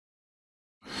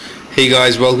Hey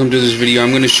guys, welcome to this video.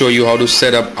 I'm going to show you how to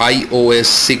set up iOS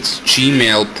 6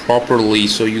 Gmail properly.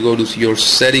 So you go to your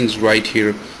settings right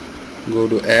here, go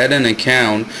to add an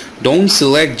account. Don't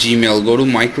select Gmail, go to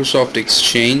Microsoft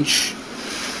Exchange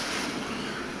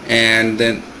and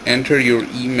then enter your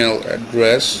email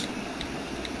address.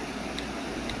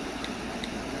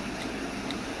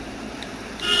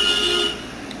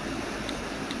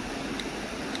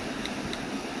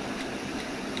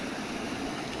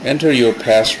 Enter your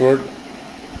password,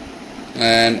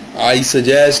 and I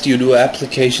suggest you do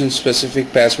application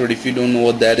specific password. If you don't know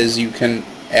what that is, you can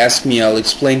ask me, I'll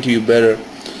explain to you better.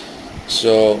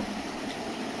 So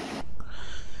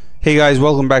hey guys,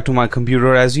 welcome back to my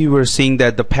computer. As you were seeing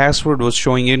that the password was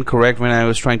showing incorrect when I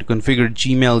was trying to configure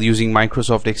Gmail using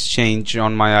Microsoft Exchange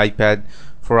on my iPad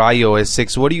for iOS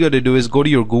 6. What you got to do is go to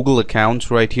your Google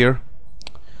accounts right here,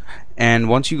 and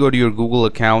once you go to your Google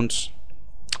accounts,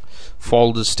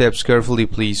 follow the steps carefully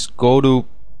please. Go to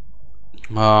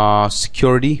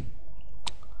security.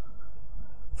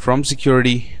 From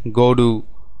security, go to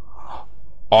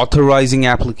authorizing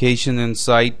application and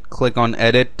site, click on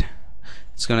edit.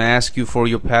 It's gonna ask you for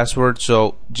your password,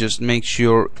 so just make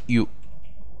sure you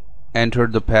enter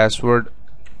the password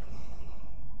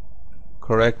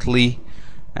correctly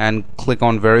and click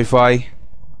on verify.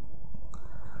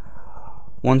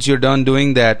 Once you're done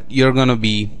doing that, you're gonna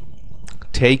be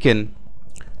taken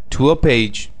to a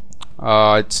page.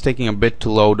 It's taking a bit to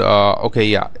load. Okay,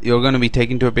 yeah, you're gonna be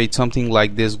taken to a page something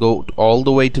like this. Go all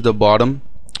the way to the bottom,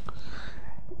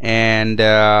 and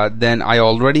then I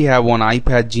already have one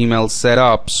iPad Gmail set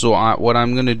up, so what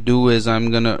I'm gonna do is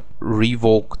I'm gonna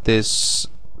revoke this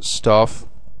stuff.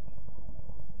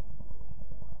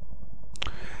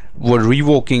 What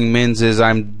revoking means is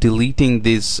I'm deleting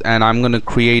this and I'm gonna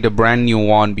create a brand new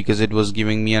one because it was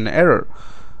giving me an error.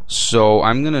 So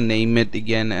I'm gonna name it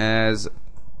again as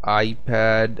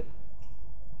iPad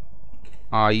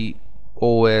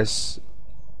iOS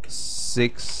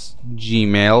 6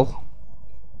 Gmail.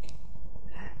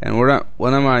 And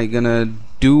what am I gonna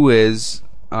do is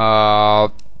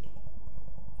one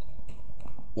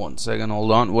second,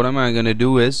 hold on. What am I gonna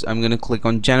do is I'm gonna click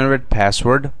on generate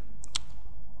password,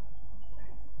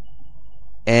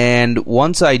 and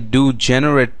once I do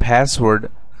generate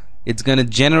password, it's gonna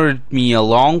generate me a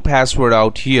long password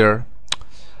out here.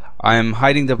 I am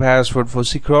hiding the password for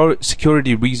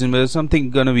security reason, but it's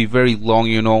something gonna be very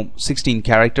long, 16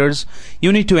 characters.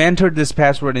 You need to enter this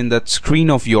password in that screen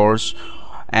of yours,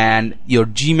 and your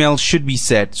Gmail should be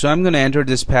set. So I'm gonna enter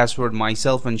this password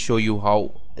myself and show you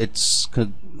how it's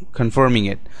confirming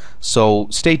it. So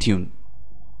stay tuned.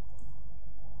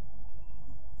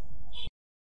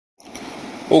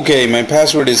 Okay, my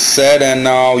password is set, and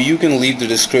now you can leave the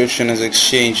description as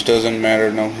Exchange, doesn't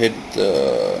matter. Now hit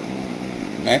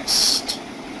next,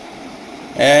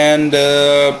 and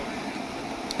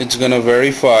it's gonna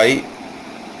verify,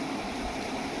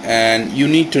 and you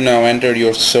need to now enter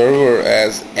your server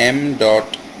as m.google.com.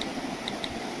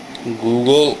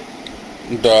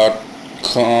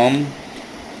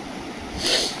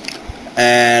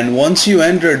 And once you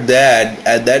enter that,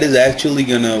 that is actually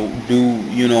gonna do,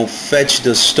 fetch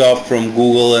the stuff from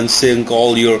Google and sync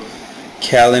all your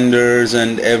calendars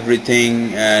and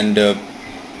everything. And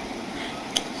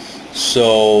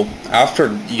so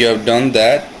after you have done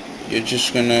that, you're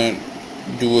just gonna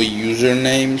do a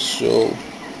username. So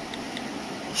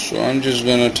I'm just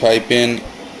gonna type in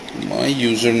my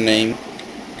username.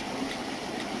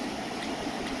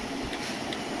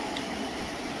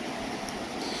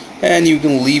 And you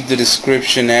can leave the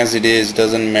description as it is,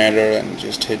 doesn't matter, and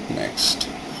just hit next.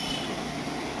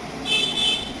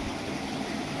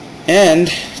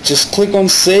 And just click on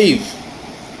save.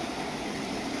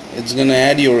 It's gonna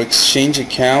add your Exchange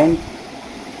account,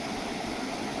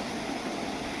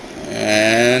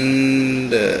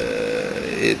 and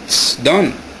it's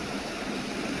done.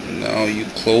 Now you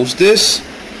close this,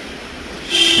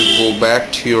 you go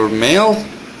back to your mail,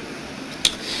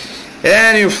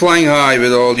 and you're flying high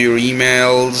with all your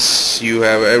emails. You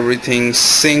have everything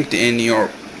synced in your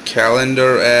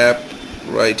calendar app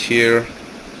right here.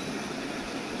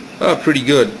 Pretty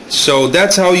good. So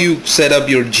that's how you set up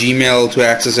your Gmail to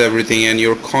access everything, and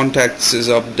your contacts is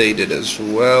updated as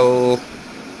well.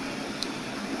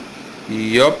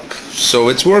 Yup, so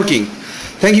it's working.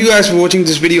 Thank you guys for watching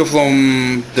this video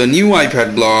from the new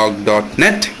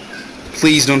iPadblog.net.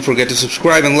 Please don't forget to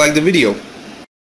subscribe and like the video.